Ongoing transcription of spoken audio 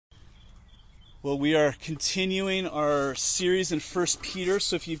Well, we are continuing our series in 1 Peter,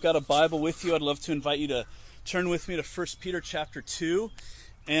 so if you've got a Bible with you, I'd love to invite you to turn with me to 1 Peter chapter 2.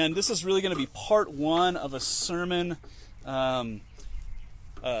 And this is really going to be part one of a sermon. I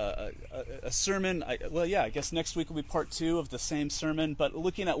guess next week will be part two of the same sermon, but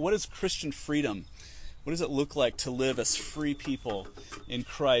looking at what is Christian freedom? What does it look like to live as free people in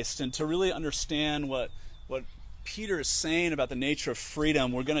Christ? And to really understand what Peter is saying about the nature of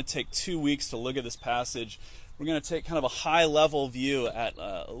freedom, we're going to take 2 weeks to look at this passage. We're going to take kind of a high-level view at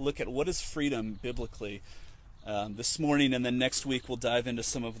look at what is freedom biblically this morning, and then next week we'll dive into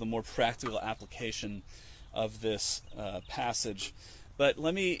some of the more practical application of this passage. But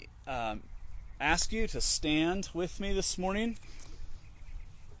let me ask you to stand with me this morning,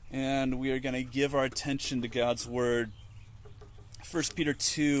 and we are going to give our attention to God's Word. 1 Peter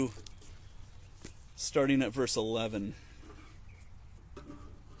 2, starting at verse 11.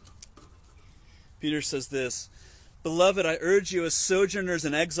 Peter says this, "Beloved, I urge you as sojourners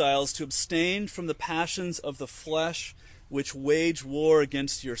and exiles to abstain from the passions of the flesh which wage war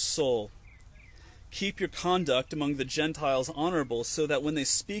against your soul. Keep your conduct among the Gentiles honorable, so that when they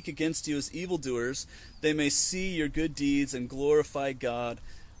speak against you as evildoers, they may see your good deeds and glorify God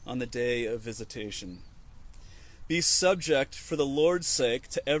on the day of visitation. Be subject, for the Lord's sake,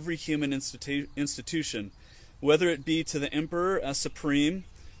 to every human institution, whether it be to the emperor as supreme,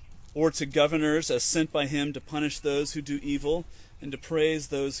 or to governors as sent by him to punish those who do evil and to praise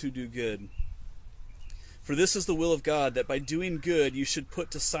those who do good. For this is the will of God, that by doing good you should put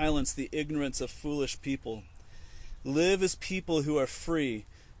to silence the ignorance of foolish people. Live as people who are free,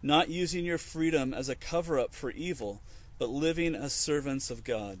 not using your freedom as a cover-up for evil, but living as servants of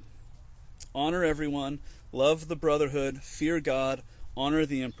God. Honor everyone, love the brotherhood, fear God, honor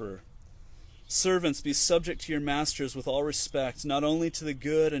the emperor. Servants, be subject to your masters with all respect, not only to the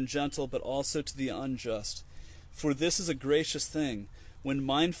good and gentle, but also to the unjust. For this is a gracious thing. When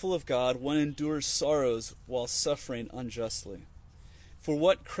mindful of God, one endures sorrows while suffering unjustly. For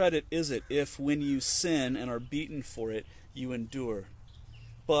what credit is it if, when you sin and are beaten for it, you endure?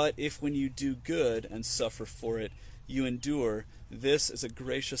 But if when you do good and suffer for it, you endure, this is a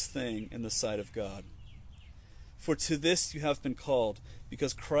gracious thing in the sight of God. For to this you have been called,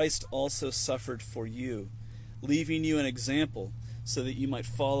 because Christ also suffered for you, leaving you an example, so that you might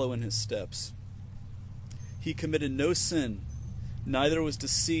follow in his steps. He committed no sin, neither was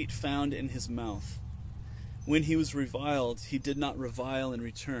deceit found in his mouth. When he was reviled, he did not revile in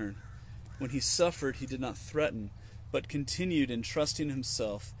return. When he suffered, he did not threaten, but continued entrusting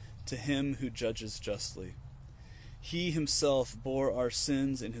himself to him who judges justly. He himself bore our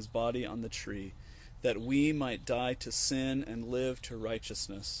sins in his body on the tree, that we might die to sin and live to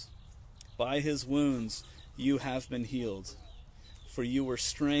righteousness. By his wounds you have been healed, for you were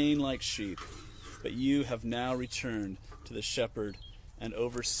straying like sheep, but you have now returned to the shepherd and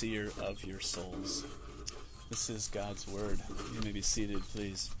overseer of your souls." This is God's word. You may be seated,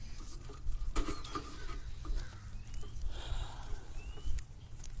 please.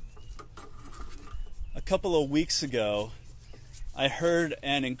 A couple of weeks ago, I heard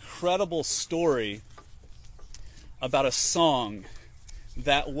an incredible story about a song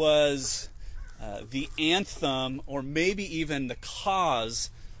that was the anthem, or maybe even the cause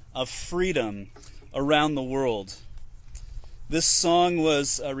of freedom around the world. This song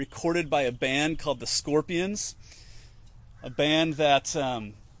was recorded by a band called the Scorpions, a band that,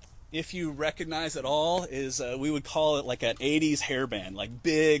 if you recognize at all, is we would call it like an 80s hair band, like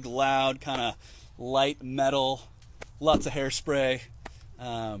big, loud, kind of light metal, lots of hairspray.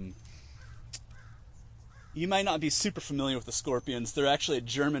 You might not be super familiar with the Scorpions. They're actually a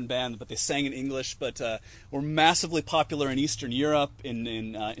German band, but they sang in English, but were massively popular in Eastern Europe,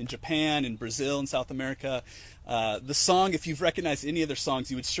 in Japan, in Brazil, in South America. The song, if you've recognized any of their songs,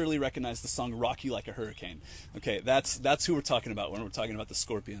 you would surely recognize the song "Rock You Like a Hurricane." Okay, that's who we're talking about when we're talking about the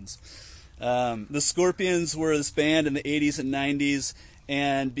Scorpions. The Scorpions were this band in the 80s and 90s,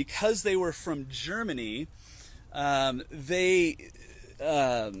 and because they were from Germany, they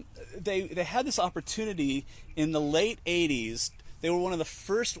had this opportunity in the late 80s. They were one of the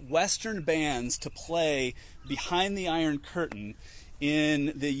first Western bands to play behind the Iron Curtain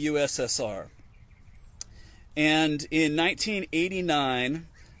in the USSR. And in 1989,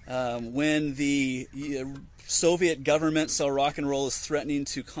 when the Soviet government saw rock and roll as threatening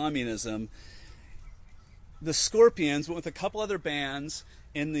to communism, the Scorpions went with a couple other bands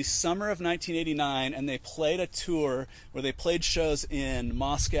in the summer of 1989, and they played a tour where they played shows in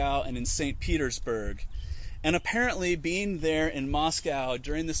Moscow and in St. Petersburg. And apparently being there in Moscow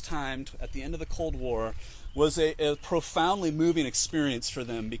during this time, at the end of the Cold War, was a profoundly moving experience for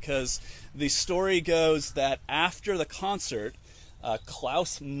them, because the story goes that after the concert,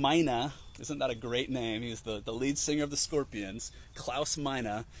 Klaus Meine, isn't that a great name? He's the lead singer of the Scorpions. Klaus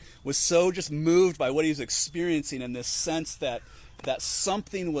Meine was so just moved by what he was experiencing, in this sense that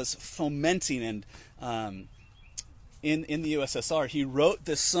something was fomenting. And in the USSR, he wrote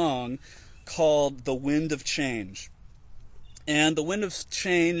this song called "The Wind of Change." And "The Wind of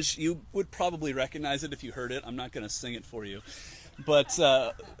Change," you would probably recognize it if you heard it. I'm not going to sing it for you, but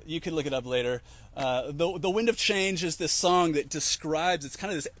you can look it up later. The Wind of Change is this song that describes, it's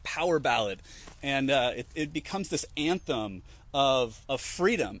kind of this power ballad, and it becomes this anthem of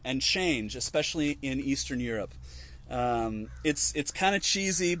freedom and change, especially in Eastern Europe. It's kind of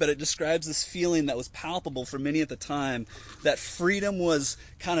cheesy, but it describes this feeling that was palpable for many at the time, that freedom was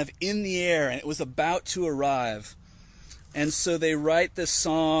kind of in the air and it was about to arrive. And so they write this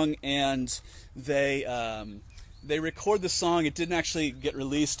song, and they record the song. It didn't actually get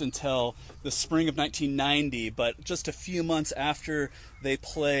released until the spring of 1990, but just a few months after they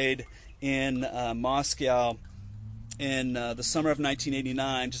played in Moscow in the summer of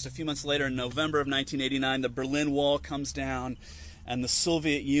 1989, just a few months later, in November of 1989, the Berlin Wall comes down, and the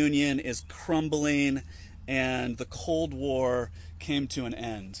Soviet Union is crumbling, and the Cold War came to an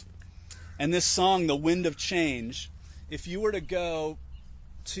end. And this song, "The Wind of Change," if you were to go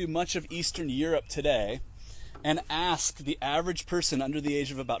to much of Eastern Europe today and ask the average person under the age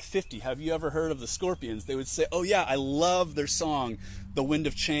of about 50, have you ever heard of the Scorpions? They would say, oh yeah, I love their song, "The Wind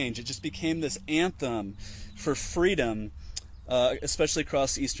of Change." It just became this anthem for freedom, especially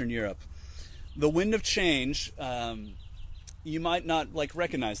across Eastern Europe. "The Wind of Change," you might not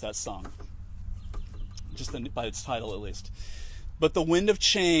recognize that song, just by its title at least. But "The Wind of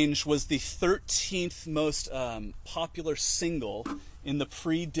Change" was the 13th most popular single in the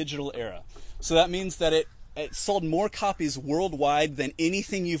pre-digital era. So that means that it sold more copies worldwide than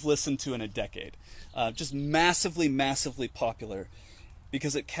anything you've listened to in a decade. Just massively, massively popular,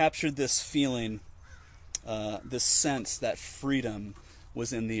 because it captured this feeling, this sense that freedom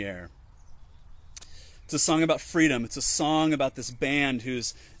was in the air. It's a song about freedom. It's a song about this band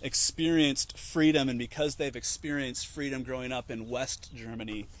who's experienced freedom, and because they've experienced freedom growing up in West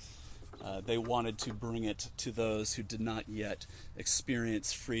Germany, they wanted to bring it to those who did not yet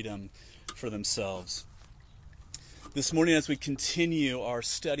experience freedom for themselves. This morning, as we continue our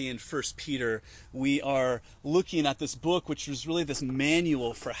study in 1 Peter, we are looking at this book, which is really this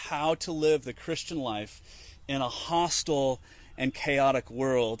manual for how to live the Christian life in a hostile and chaotic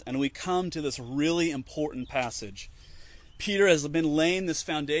world. And we come to this really important passage. Peter has been laying this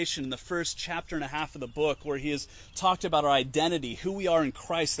foundation in the first chapter and a half of the book, where he has talked about our identity, who we are in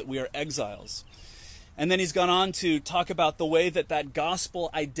Christ, that we are exiles. And then he's gone on to talk about the way that gospel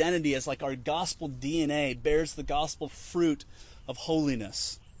identity, as like our gospel DNA, bears the gospel fruit of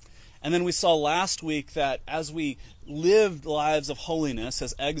holiness. And then we saw last week that as we live lives of holiness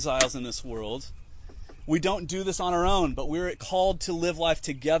as exiles in this world, we don't do this on our own, but we're called to live life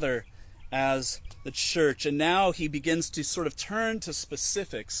together as the church. And now he begins to sort of turn to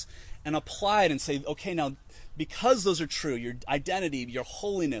specifics and apply it and say, okay, now because those are true, your identity, your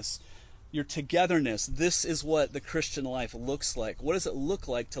holiness, your togetherness, this is what the Christian life looks like. What does it look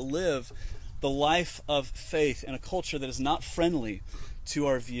like to live the life of faith in a culture that is not friendly to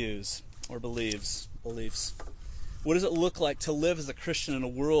our views or beliefs? What does it look like to live as a Christian in a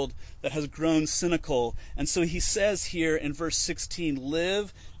world that has grown cynical? And so he says here in verse 16,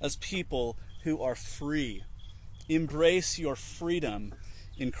 live as people who are free. Embrace your freedom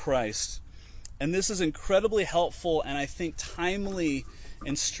in Christ. And this is incredibly helpful and I think timely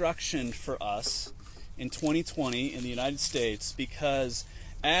instruction for us in 2020 in the United States, because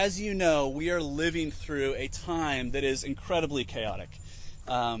as you know, we are living through a time that is incredibly chaotic.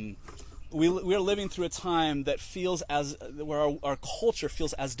 We are living through a time that feels where our culture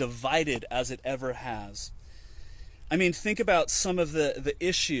feels as divided as it ever has. I mean, think about some of the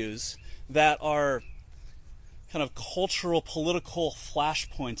issues that are kind of cultural, political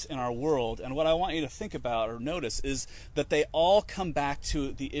flashpoints in our world. And what I want you to think about or notice is that they all come back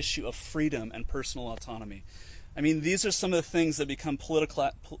to the issue of freedom and personal autonomy. I mean, these are some of the things that become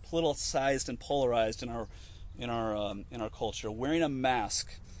politicized and polarized in our culture. Wearing a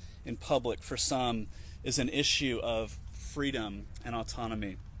mask in public for some is an issue of freedom and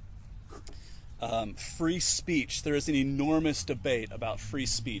autonomy. Free speech. There is an enormous debate about free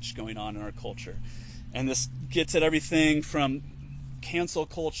speech going on in our culture. And this gets at everything from cancel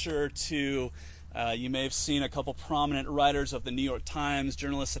culture to, you may have seen a couple prominent writers of the New York Times,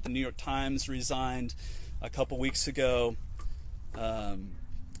 journalists at the New York Times resigned a couple weeks ago,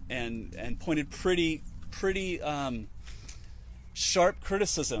 and pointed pretty pretty sharp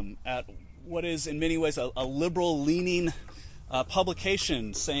criticism at what is in many ways a liberal-leaning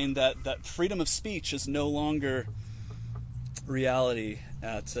publication, saying that freedom of speech is no longer reality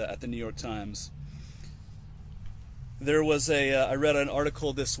at the New York Times. There was I read an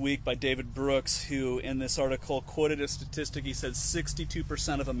article this week by David Brooks, who in this article quoted a statistic. He said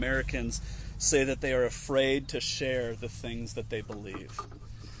 62% of Americans say that they are afraid to share the things that they believe.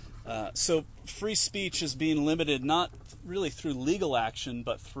 So free speech is being limited not really through legal action,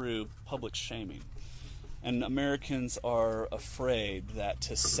 but through public shaming. And Americans are afraid that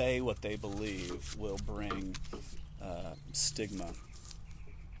to say what they believe will bring stigma.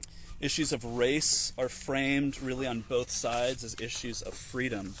 Issues of race are framed really on both sides as issues of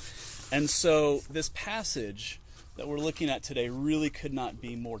freedom. And so this passage that we're looking at today really could not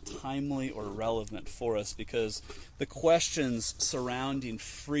be more timely or relevant for us, because the questions surrounding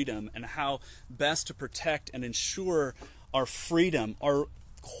freedom and how best to protect and ensure our freedom are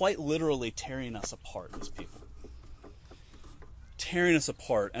quite literally tearing us apart as people. Tearing us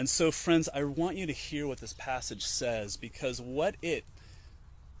apart. And so, friends, I want you to hear what this passage says, because what it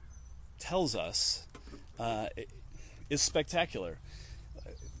tells us is spectacular.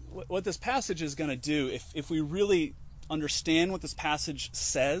 What this passage is going to do, if we really understand what this passage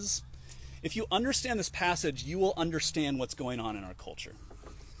says, if you understand this passage, you will understand what's going on in our culture.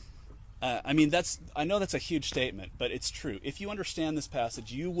 I know that's a huge statement, but it's true. If you understand this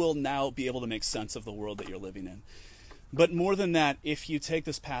passage, you will now be able to make sense of the world that you're living in. But more than that, if you take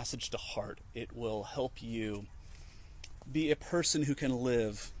this passage to heart, it will help you be a person who can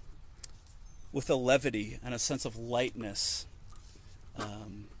live with a levity and a sense of lightness,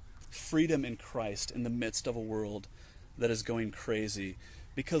 freedom in Christ in the midst of a world that is going crazy.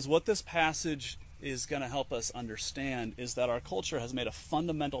 Because what this passage is going to help us understand is that our culture has made a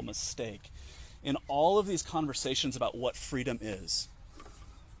fundamental mistake in all of these conversations about what freedom is.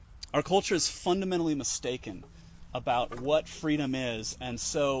 Our culture is fundamentally mistaken about what freedom is, and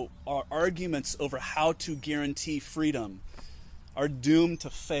so our arguments over how to guarantee freedom are doomed to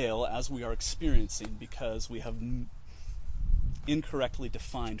fail, as we are experiencing, because we have incorrectly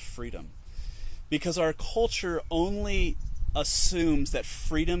defined freedom. Because our culture only assumes that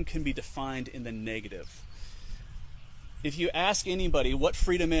freedom can be defined in the negative. If you ask anybody what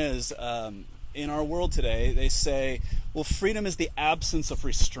freedom is in our world today, they say, well, freedom is the absence of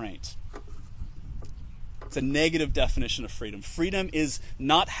restraint. It's a negative definition of freedom. Freedom is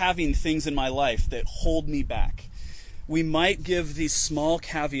not having things in my life that hold me back. We might give the small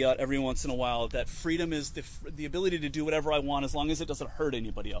caveat every once in a while that freedom is the ability to do whatever I want as long as it doesn't hurt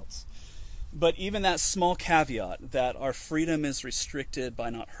anybody else. But even that small caveat, that our freedom is restricted by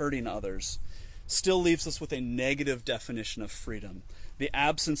not hurting others, still leaves us with a negative definition of freedom, the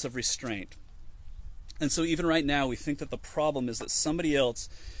absence of restraint. And so even right now, we think that the problem is that somebody else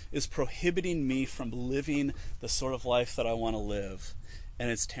is prohibiting me from living the sort of life that I want to live, and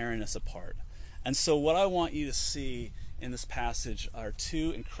it's tearing us apart. And so what I want you to see in this passage are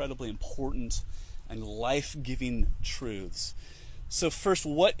two incredibly important and life-giving truths. So first,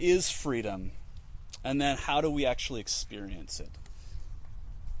 what is freedom? And then how do we actually experience it?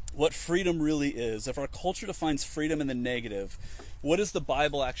 What freedom really is. If our culture defines freedom in the negative, what does the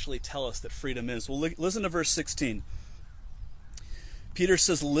Bible actually tell us that freedom is? Well, listen to verse 16. Peter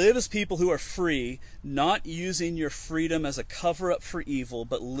says, live as people who are free, not using your freedom as a cover-up for evil,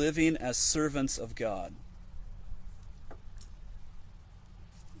 but living as servants of God.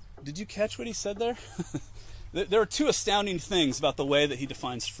 Did you catch what he said there? There are two astounding things about the way that he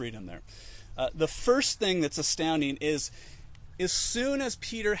defines freedom there. The first thing that's astounding is, as soon as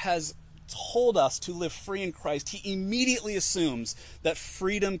Peter has told us to live free in Christ, he immediately assumes that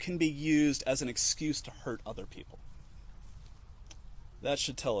freedom can be used as an excuse to hurt other people. That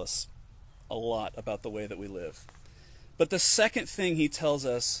should tell us a lot about the way that we live. But the second thing he tells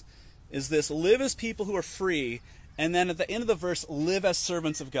us is this: live as people who are free, and then at the end of the verse, live as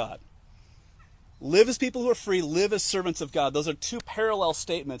servants of God. Live as people who are free, live as servants of God. Those are two parallel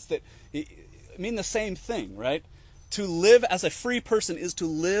statements that mean the same thing, right? To live as a free person is to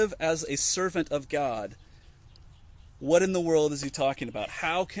live as a servant of God. What in the world is he talking about?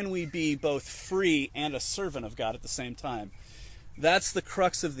 How can we be both free and a servant of God at the same time? That's the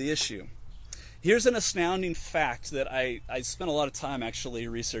crux of the issue. Here's an astounding fact that I spent a lot of time actually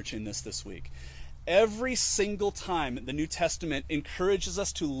researching this week. Every single time the New Testament encourages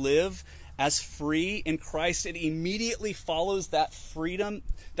us to live as free in Christ, it immediately follows that freedom,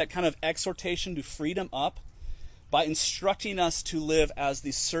 that kind of exhortation to freedom up, by instructing us to live as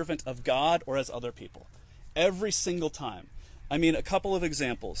the servant of God or as other people. Every single time. I mean, a couple of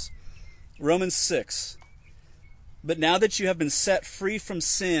examples. Romans 6. But now that you have been set free from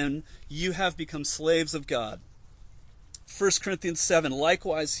sin, you have become slaves of God. 1 Corinthians 7.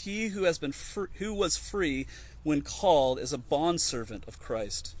 Likewise, he who was free when called is a bondservant of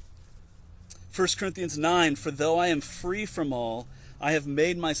Christ. 1 Corinthians 9. For though I am free from all, I have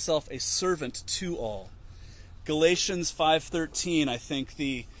made myself a servant to all. Galatians 5:13. I think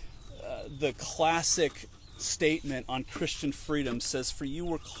the classic statement on Christian freedom says, "For you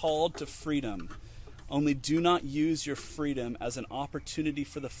were called to freedom. Only do not use your freedom as an opportunity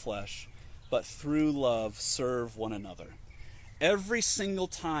for the flesh, but through love serve one another." Every single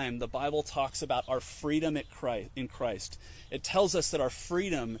time the Bible talks about our freedom in Christ, it tells us that our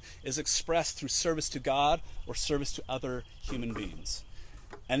freedom is expressed through service to God or service to other human beings.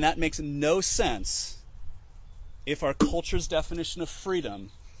 And that makes no sense if our culture's definition of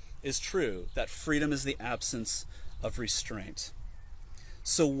freedom is true, that freedom is the absence of restraint.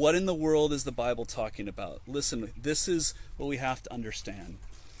 So what in the world is the Bible talking about? Listen, this is what we have to understand.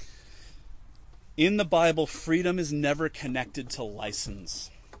 In the Bible, freedom is never connected to license,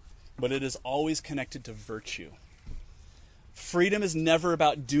 but it is always connected to virtue. Freedom is never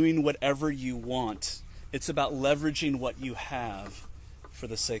about doing whatever you want. It's about leveraging what you have for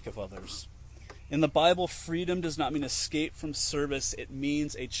the sake of others. In the Bible, freedom does not mean escape from service. It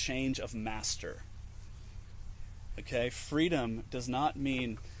means a change of master. Okay? Freedom does not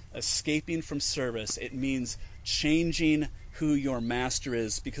mean escaping from service. It means changing who your master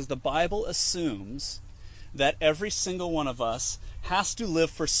is, because the Bible assumes that every single one of us has to live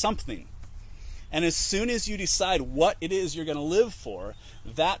for something. And as soon as you decide what it is you're going to live for,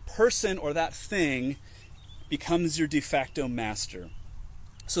 that person or that thing becomes your de facto master.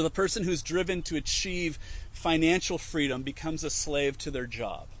 So the person who's driven to achieve financial freedom becomes a slave to their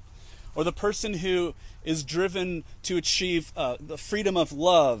job. Or the person who is driven to achieve the freedom of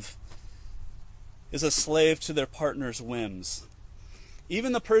love is a slave to their partner's whims.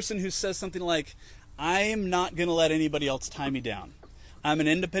 Even the person who says something like, "I am not going to let anybody else tie me down. I'm an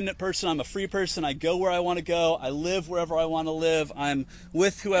independent person. I'm a free person. I go where I want to go. I live wherever I want to live. I'm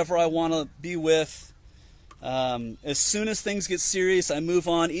with whoever I want to be with. As soon as things get serious, I move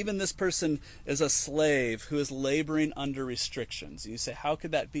on." Even this person is a slave who is laboring under restrictions. You say, how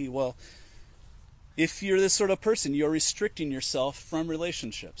could that be? Well, if you're this sort of person, you're restricting yourself from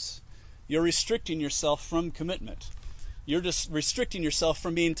relationships. You're restricting yourself from commitment. You're just restricting yourself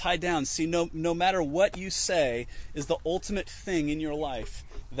from being tied down. See, no matter what you say is the ultimate thing in your life,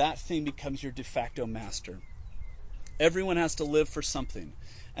 that thing becomes your de facto master. Everyone has to live for something.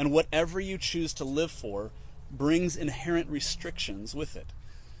 And whatever you choose to live for brings inherent restrictions with it.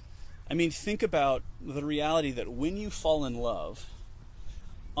 I mean, think about the reality that when you fall in love,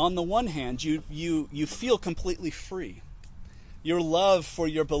 on the one hand, you feel completely free. Your love for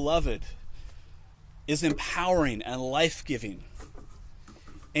your beloved is empowering and life-giving.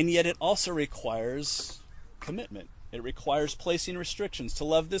 And yet it also requires commitment. It requires placing restrictions. To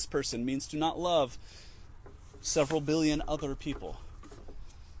love this person means to not love several billion other people.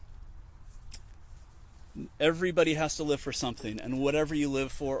 Everybody has to live for something, and whatever you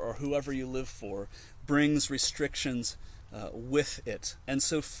live for or whoever you live for brings restrictions with it. And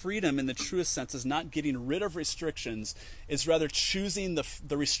so freedom in the truest sense is not getting rid of restrictions, it's rather choosing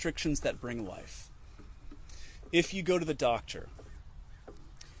the restrictions that bring life. If you go to the doctor,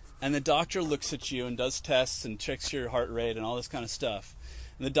 and the doctor looks at you and does tests and checks your heart rate and all this kind of stuff,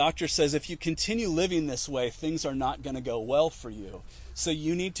 and the doctor says, if you continue living this way, things are not going to go well for you, so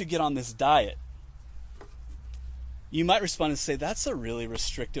you need to get on this diet. You might respond and say, that's a really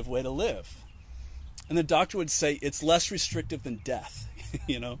restrictive way to live. And the doctor would say, it's less restrictive than death.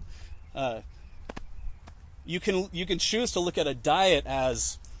 You can choose to look at a diet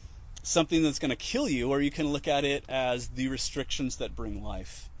as something that's going to kill you, or you can look at it as the restrictions that bring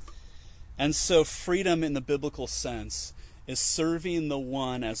life. And so freedom in the biblical sense is serving the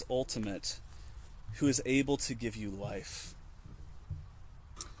one as ultimate who is able to give you life.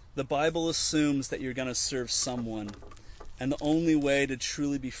 The Bible assumes that you're going to serve someone, and the only way to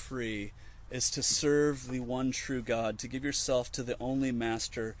truly be free is to serve the one true God, to give yourself to the only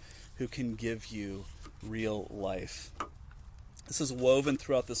master who can give you real life. This is woven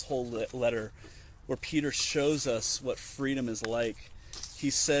throughout this whole letter, where Peter shows us what freedom is like. He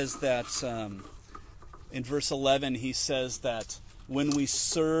says that, in verse 11, he says that when we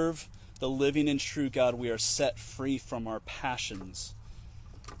serve the living and true God, we are set free from our passions.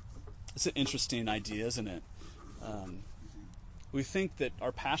 It's an interesting idea, isn't it? We think that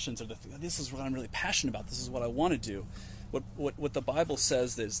our passions are the thing. This is what I'm really passionate about. This is what I want to do. What the Bible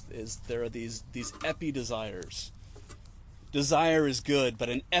says is there are these epi desires. Desire is good, but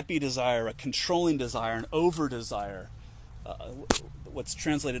an epi-desire, a controlling desire, an over-desire, what's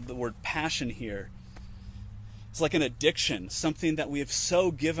translated the word passion here, it's like an addiction, something that we have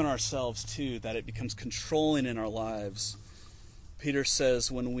so given ourselves to that it becomes controlling in our lives. Peter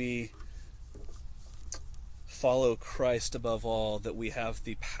says when we follow Christ above all, that we have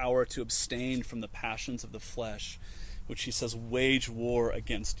the power to abstain from the passions of the flesh, which he says wage war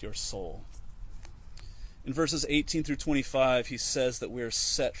against your soul. In verses 18 through 25, he says that we are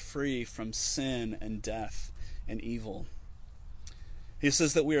set free from sin and death and evil. He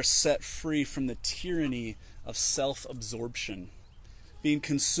says that we are set free from the tyranny of self-absorption, being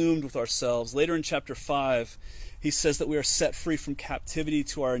consumed with ourselves. Later in chapter 5, he says that we are set free from captivity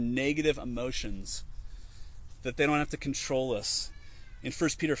to our negative emotions, that they don't have to control us. In 1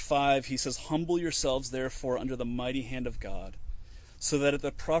 Peter 5, he says, "Humble yourselves, therefore, under the mighty hand of God, so that at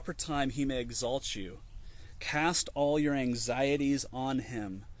the proper time he may exalt you. Cast all your anxieties on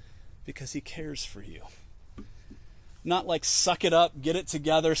him, because he cares for you." Not like suck it up, get it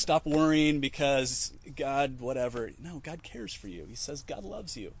together, stop worrying because God, whatever. No, God cares for you. He says God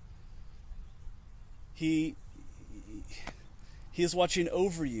loves you. He is watching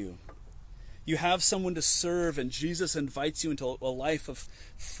over you. You have someone to serve, and Jesus invites you into a life of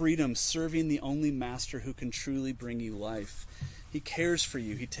freedom, serving the only master who can truly bring you life. He cares for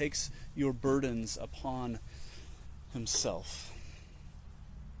you. He takes your burdens upon himself.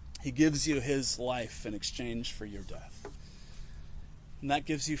 He gives you his life in exchange for your death. And that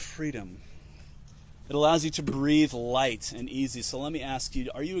gives you freedom. It allows you to breathe light and easy. So let me ask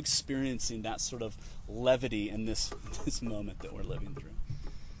you, are you experiencing that sort of levity in this moment that we're living through?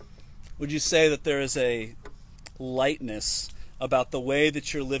 Would you say that there is a lightness about the way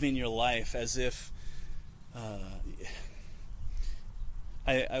that you're living your life, as if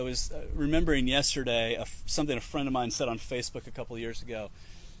I was remembering yesterday something a friend of mine said on Facebook a couple of years ago.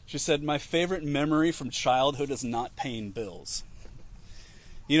 She said, "My favorite memory from childhood is not paying bills."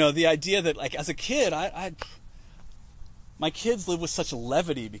 You know, the idea that, like, as a kid, my kids live with such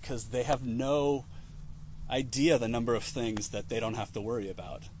levity because they have no idea the number of things that they don't have to worry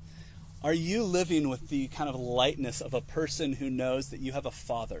about. Are you living with the kind of lightness of a person who knows that you have a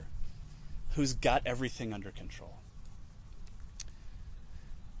father who's got everything under control?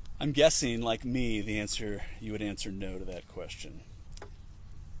 I'm guessing, like me, you would answer no to that question.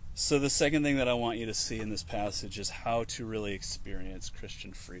 So the second thing that I want you to see in this passage is how to really experience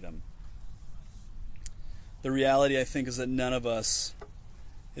Christian freedom. The reality, I think, is that none of us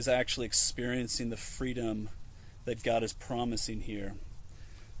is actually experiencing the freedom that God is promising here.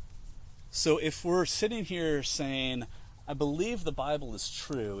 So if we're sitting here saying, I believe the Bible is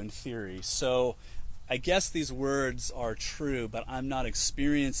true in theory, so I guess these words are true, but I'm not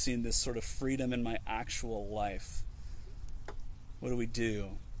experiencing this sort of freedom in my actual life, what do we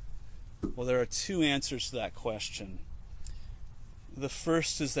do? Well, there are two answers to that question. The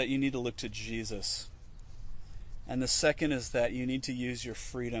first is that you need to look to Jesus. And the second is that you need to use your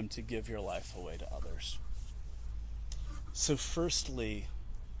freedom to give your life away to others. So firstly,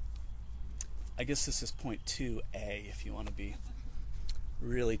 I guess this is point 2A if you want to be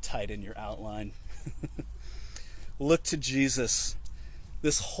really tight in your outline. Look to Jesus.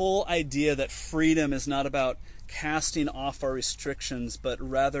 This whole idea that freedom is not about casting off our restrictions, but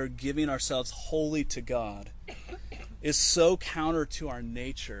rather giving ourselves wholly to God, is so counter to our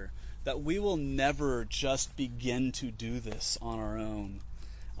nature that we will never just begin to do this on our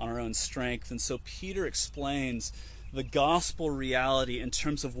own strength. And so Peter explains the gospel reality in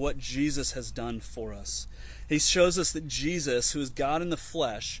terms of what Jesus has done for us. He shows us that Jesus, who is God in the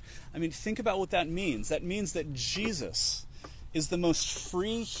flesh, think about what that means. That means that Jesus is the most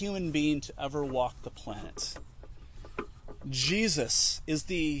free human being to ever walk the planet. Jesus is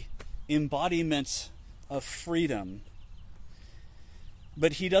the embodiment of freedom.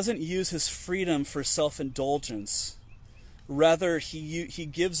 But he doesn't use his freedom for self-indulgence. Rather, he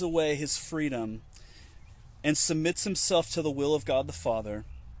gives away his freedom and submits himself to the will of God the Father,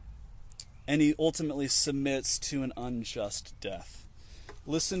 and he ultimately submits to an unjust death.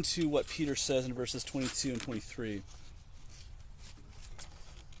 Listen to what Peter says in verses 22 and 23. It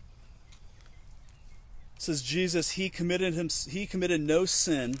says, Jesus, he committed no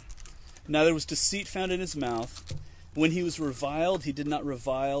sin, neither was deceit found in his mouth. When he was reviled, he did not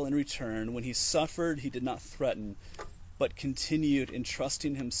revile in return. When he suffered, he did not threaten, but continued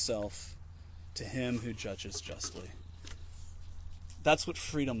entrusting himself to him who judges justly. That's what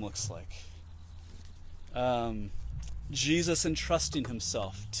freedom looks like. Jesus entrusting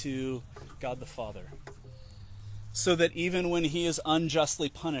himself to God the Father. So that even when he is unjustly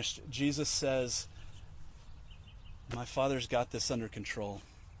punished, Jesus says, My Father's got this under control.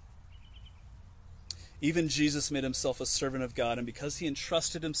 Even Jesus made himself a servant of God, and because he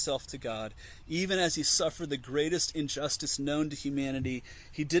entrusted himself to God, even as he suffered the greatest injustice known to humanity,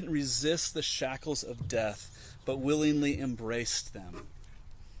 he didn't resist the shackles of death, but willingly embraced them.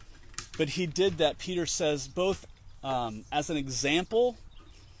 But he did that, Peter says, both as an example,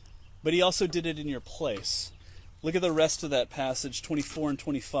 but he also did it in your place. Look at the rest of that passage, 24 and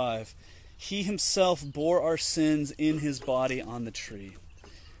 25. He himself bore our sins in his body on the tree,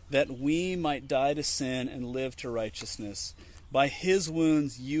 that we might die to sin and live to righteousness. By his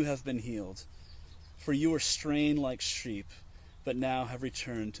wounds you have been healed. For you were straying like sheep, but now have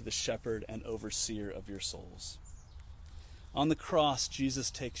returned to the shepherd and overseer of your souls. On the cross, Jesus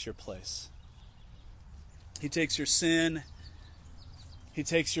takes your place. He takes your sin. He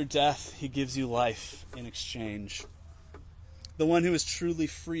takes your death. He gives you life in exchange. The one who is truly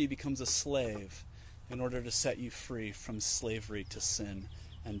free becomes a slave in order to set you free from slavery to sin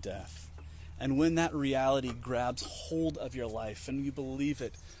and death. And when that reality grabs hold of your life and you believe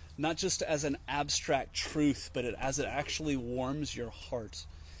it, not just as an abstract truth, but as it actually warms your heart,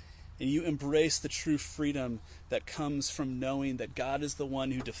 and you embrace the true freedom that comes from knowing that God is the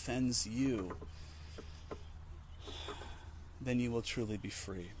one who defends you, then you will truly be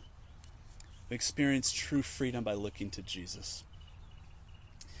free. Experience true freedom by looking to Jesus.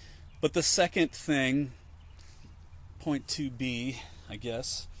 But the second thing, point 2b, I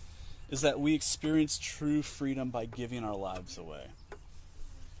guess, is that we experience true freedom by giving our lives away.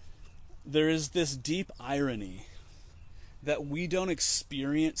 There is this deep irony that we don't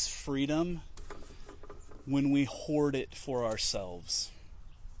experience freedom when we hoard it for ourselves.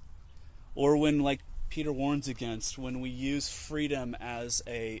 Or when, like Peter warns against, when we use freedom as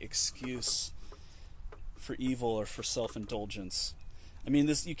an excuse for evil or for self-indulgence. I mean,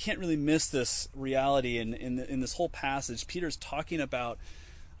 you can't really miss this reality in this whole passage. Peter's talking about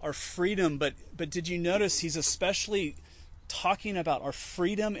our freedom, but did you notice he's especially talking about our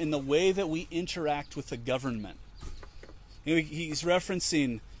freedom in the way that we interact with the government? He's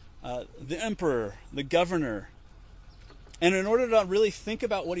referencing the emperor, the governor. And in order to really think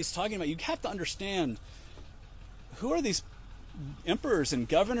about what he's talking about, you have to understand, who are these emperors and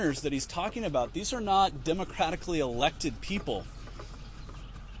governors that he's talking about? These are not democratically elected people.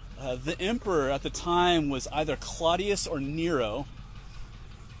 The emperor at the time was either Claudius or Nero.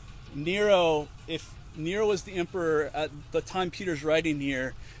 If Nero was the emperor at the time Peter's writing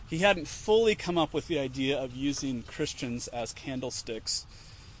here, he hadn't fully come up with the idea of using Christians as candlesticks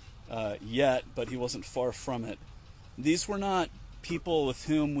yet, but he wasn't far from it. These were not people with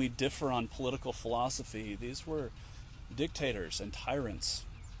whom we differ on political philosophy. These were dictators and tyrants.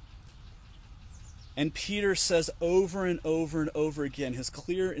 And Peter says over and over and over again, his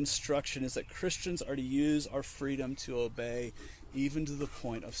clear instruction is that Christians are to use our freedom to obey, even to the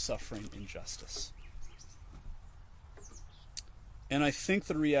point of suffering injustice. And I think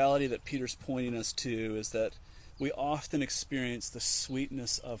the reality that Peter's pointing us to is that we often experience the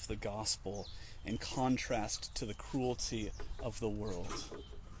sweetness of the gospel in contrast to the cruelty of the world.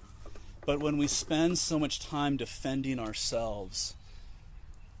 But when we spend so much time defending ourselves,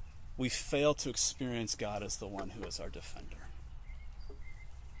 we fail to experience God as the one who is our defender.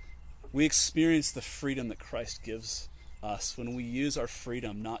 We experience the freedom that Christ gives us when we use our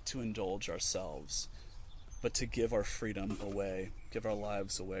freedom not to indulge ourselves, but to give our freedom away, give our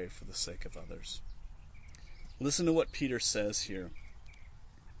lives away for the sake of others. Listen to what Peter says here.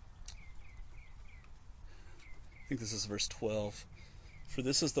 I think this is verse 12. For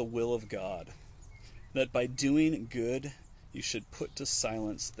this is the will of God, that by doing good you should put to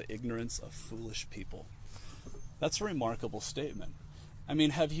silence the ignorance of foolish people. That's a remarkable statement. I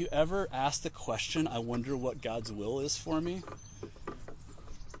mean, have you ever asked the question, I wonder what God's will is for me?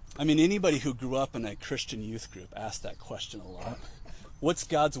 I mean, anybody who grew up in a Christian youth group asked that question a lot. What's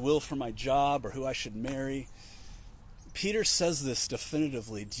God's will for my job or who I should marry? Peter says this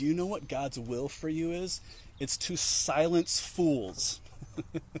definitively. Do you know what God's will for you is? It's to silence fools.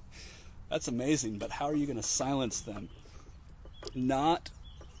 That's amazing, but how are you going to silence them? Not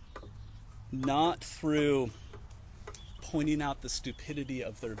through pointing out the stupidity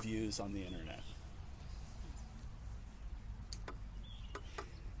of their views on the internet.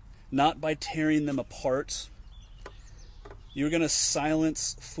 Not by tearing them apart. You're going to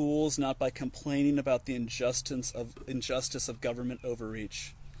silence fools not by complaining about the injustice of government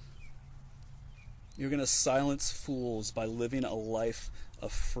overreach. You're going to silence fools by living a life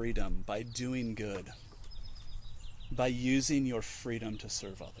of freedom, by doing good, by using your freedom to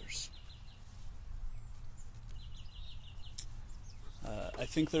serve others. I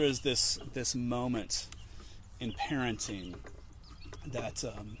think there is this moment in parenting that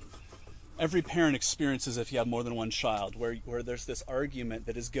every parent experiences if you have more than one child, where there's this argument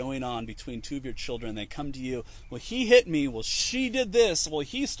that is going on between two of your children. They come to you, well, he hit me, well, she did this, well,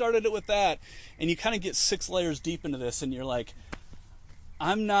 he started it with that, and you kind of get 6 layers deep into this, and you're like,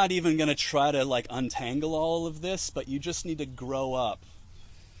 I'm not even going to try to like untangle all of this, but you just need to grow up.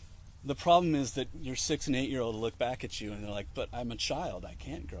 The problem is that your 6 and 8-year-old look back at you and they're like, but I'm a child, I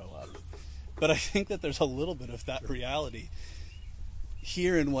can't grow up. But I think that there's a little bit of that reality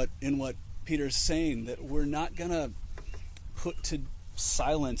here in what Peter's saying, that we're not going to put to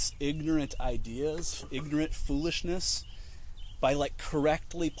silence ignorant ideas, ignorant foolishness, by like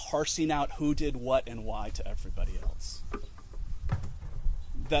correctly parsing out who did what and why to everybody else.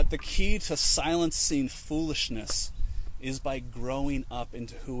 That the key to silencing foolishness is by growing up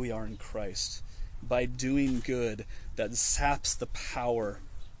into who we are in Christ, by doing good that saps the power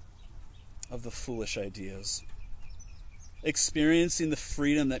of the foolish ideas. Experiencing the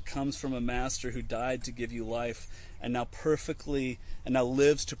freedom that comes from a master who died to give you life and now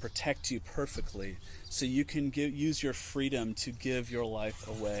lives to protect you perfectly, so you can use your freedom to give your life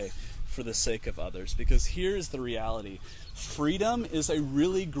away for the sake of others. Because here's the reality. Freedom is a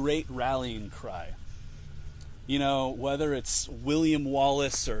really great rallying cry. You know, whether it's William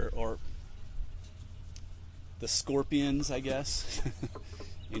Wallace or the Scorpions, I guess,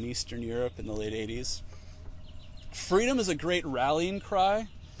 in Eastern Europe in the late 80s. Freedom is a great rallying cry,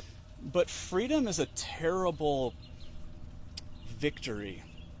 but freedom is a terrible victory.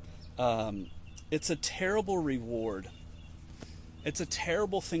 It's a terrible reward. It's a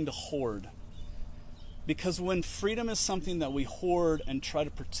terrible thing to hoard. Because when freedom is something that we hoard and try to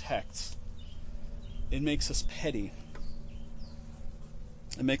protect, it makes us petty.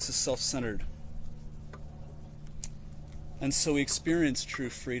 It makes us self-centered. And so we experience true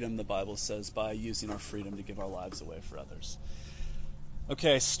freedom, the Bible says, by using our freedom to give our lives away for others.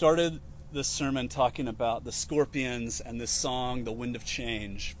 Okay, I started this sermon talking about the Scorpions and this song, The Wind of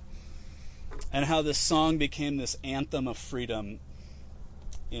Change, and how this song became this anthem of freedom,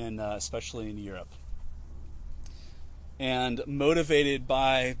 especially in Europe. And motivated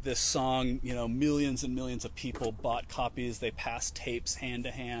by this song, millions and millions of people bought copies. They passed tapes hand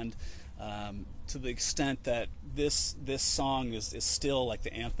to hand, to the extent that this song is still like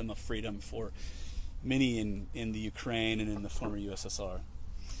the anthem of freedom for many in the Ukraine and in the former USSR.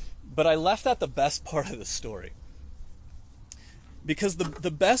 But I left out the best part of the story. Because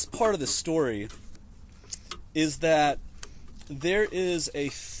the best part of the story is that there is a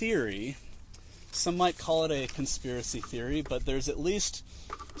theory. Some might call it a conspiracy theory, but there's at least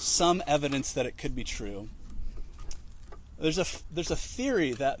some evidence that it could be true. There's a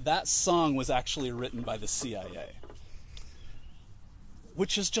theory that song was actually written by the CIA,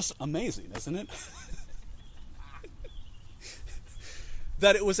 which is just amazing, isn't it?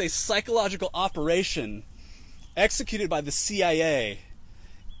 That it was a psychological operation executed by the CIA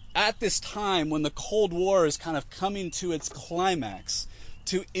at this time when the Cold War is kind of coming to its climax,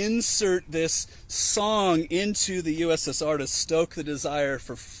 to insert this song into the USSR to stoke the desire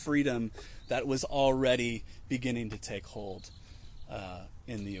for freedom that was already beginning to take hold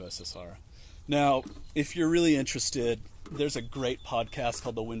in the USSR. Now, if you're really interested, there's a great podcast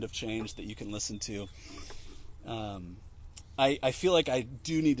called The Wind of Change that you can listen to. I feel like I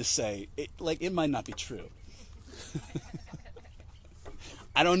do need to say, it might not be true.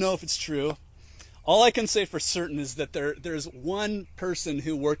 I don't know if it's true. All I can say for certain is that there's one person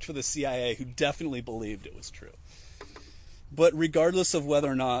who worked for the CIA who definitely believed it was true. But regardless of whether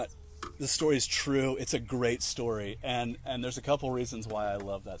or not the story is true, it's a great story. And there's a couple reasons why I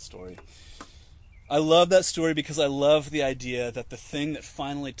love that story. I love that story because I love the idea that the thing that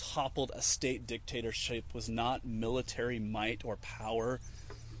finally toppled a state dictatorship was not military might or power,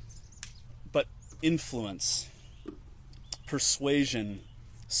 but influence, persuasion,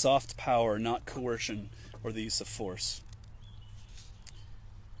 soft power, not coercion or the use of force.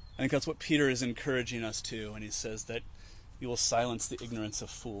 I think that's what Peter is encouraging us to when he says that you will silence the ignorance of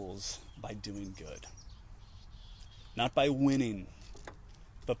fools by doing good. Not by winning,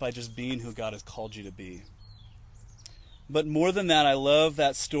 but by just being who God has called you to be. But more than that, I love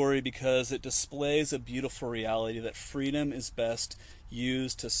that story because it displays a beautiful reality that freedom is best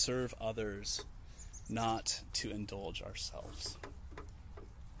used to serve others, not to indulge ourselves.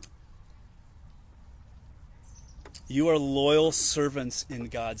 You are loyal servants in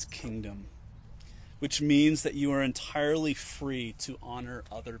God's kingdom, which means that you are entirely free to honor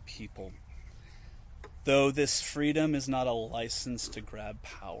other people, though this freedom is not a license to grab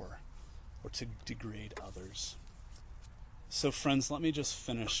power or to degrade others. So friends, let me just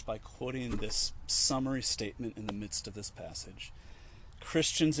finish by quoting this summary statement in the midst of this passage.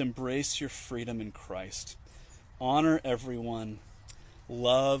 Christians, embrace your freedom in Christ. Honor everyone.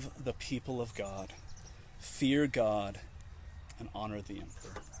 Love the people of God. Fear God and honor the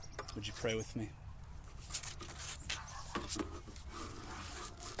emperor. Would you pray with me?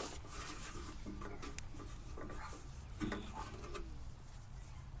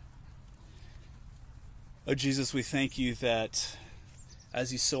 Oh, Jesus, we thank you that,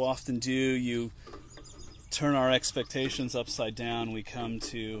 as you so often do, you turn our expectations upside down. We come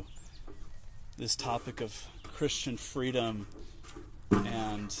to this topic of Christian freedom,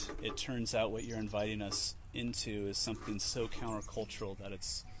 and it turns out what you're inviting us into is something so countercultural that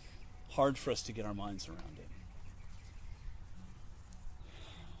it's hard for us to get our minds around it.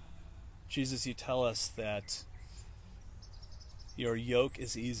 Jesus, you tell us that your yoke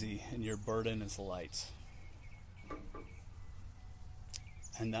is easy and your burden is light,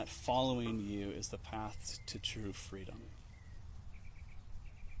 and that following you is the path to true freedom.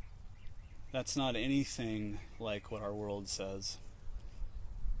 That's not anything like what our world says.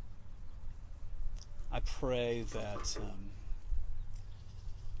 I pray that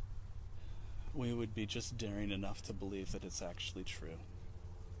we would be just daring enough to believe that it's actually true.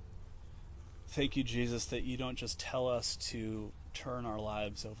 Thank you, Jesus, that you don't just tell us to turn our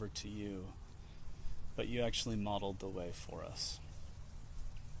lives over to you, but you actually modeled the way for us.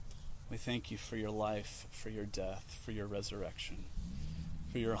 We thank you for your life, for your death, for your resurrection,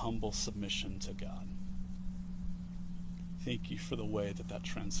 for your humble submission to God. Thank you for the way that that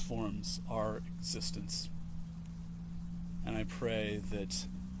transforms our existence. And I pray that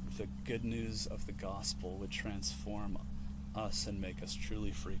the good news of the gospel would transform us and make us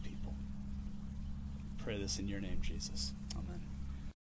truly free people. I pray this in your name, Jesus. Amen.